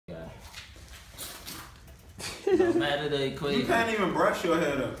No matter the equation. You can't even brush your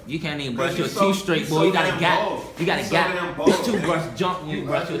head up. You can't even brush your teeth straight, boy. You got a gap. You got a gap. The toothbrush jump when you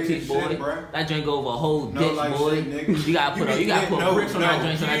brush your teeth, boy. That drink go over a whole ditch, boy. You gotta put bricks on that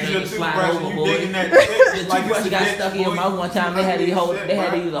drink so that drink can slide over, boy. The toothbrush got stuck in your mouth one time. They had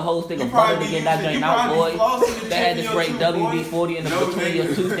to use a whole stick of butter to get that drink out, boy. They had to spray WD-40 in between your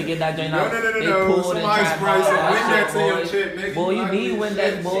tooth to get that drink out. They pulled and tried to that shit, boy. Boy, you need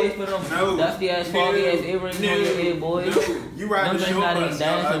Windex, boy, for them dusty ass, foggy ass earrings on your head, boy. You right. Them drinks not even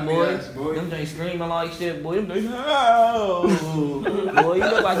dancing, boy. Them drinks screaming like shit, boy. Them drinks, oh. Boy, you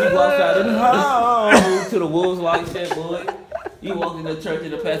look like you go outside and oh to the wolves like shit, boy. You walk in the church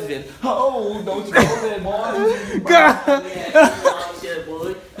and the pastor says, oh, don't you go there, boy. God. Shit,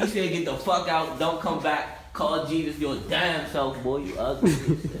 boy. He said, get the fuck out, don't come back. Call Jesus your damn self, boy. You ugly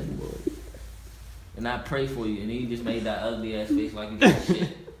shit, boy. And I pray for you, and then you just made that ugly ass face like you got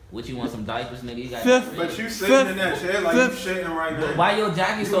shit. What, you want some diapers, nigga? You got but you sitting in that chair like you shitting right now. Why your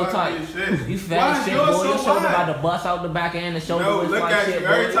jacket so tight? You fat as shit, boy. Your shoulder about to bust out the back end. The shoulder no, look like at shit, you.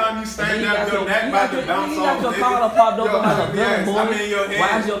 Boy. Every time you stand up, your neck about to bounce off. You got your collar popped open like a villain, boy. I mean your head.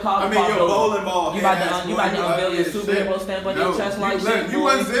 Why is your collar popped open? Your bowling ball. You about to unveil your superhero stamp on your chest like shit, boy. You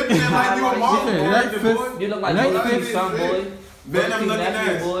unzipping it like you a mom. You look like you son, boy. Ben, I'm looking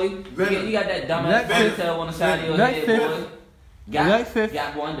at boy. You got that dumb ass ponytail on the side of your head, boy.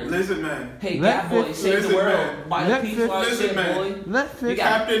 Gap Wonder. Listen, man. Hey, Gap Boy, save the world. Buy the piece like shit, boy. You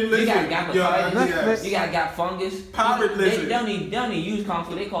got Gapatitis. You got Gap Fungus. Pirate lizard. They don't need use Kung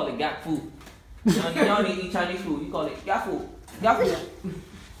Fu. They call it Gap food. You don't need to eat Chinese food. You call it Gap food. Gap food.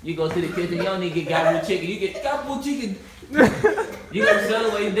 You go to the kitchen. You don't need to get Gap food chicken. You get Gap food chicken. You go sell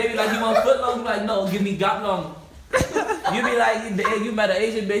away. They be like, you want foot long? You like, no, give me Gap long. You be like, you met an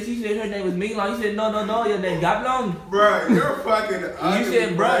Asian bitch, you said her name was Ming Long, you said, no, your name Gap Long. Bruh, you're fucking ugly. You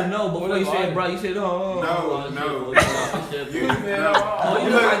said, bruh, no, before you said, bruh, you said, oh. No. You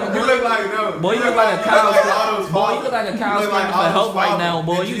look like, no. Boy, you look like a cow. Boy, you look like a cow screaming for help right now,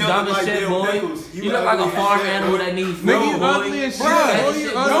 boy. You dumb as shit, boy. You look like a farm animal that needs food, boy. You ugly as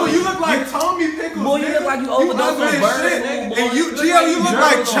shit. No, you look like Tommy Pickles. Boy, you look like you overdosed on bird. And you, Gio, you look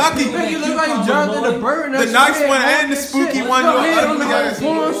like Chucky. You look like you jumped in the bird. The nice one and the spooky one. Your head on the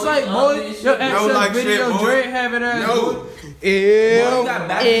porn site, boy. Your access video, Dre having ass. No. Ew.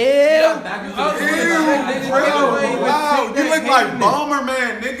 Wow, you look like Bomber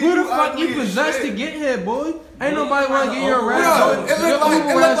Man, nigga. Who the fuck you possessed to get here, boy? Ain't nobody want to get your rap. It look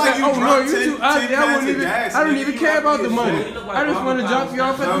like you dropped 10 cans of gas. I don't even care about the money. I just want to drop you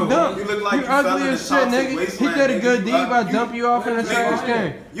off at the dump. You look like you ugly as shit, nigga. He did a good deed by dumping you off in the trash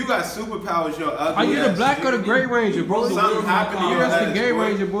can. You got superpowers, yo. Are you the Black or the Gray Ranger, bro? Something happened to you. You're the Gray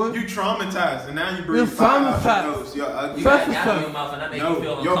Ranger, boy. You traumatized, and now you breathe fire out your nose. You're ugly. You got gap in your mouth, and that make you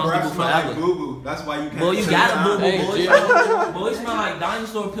feel your breath uncomfortable smell like forever. boo-boo. That's why you can't. Boy, you got a boo-boo, boy. Boy, you smell like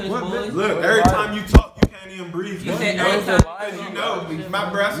dinosaur piss, boy. Look, every time you talk, you can't even breathe. You said every time. You know, my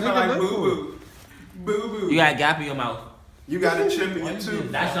breath smell like boo-boo. Boo-boo. You got a gap in your mouth. You got a chip in your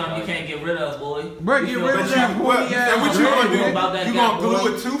tooth. That's something you can't get rid of, boy. Bro, get rid of that pointy ass. What you gonna do? You gonna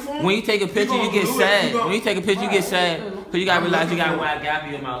glue a tooth on? When you take a picture, you get sad. When you take a picture, you get sad. Cause you gotta realize you got a gap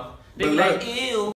in your mouth. They be like, ew.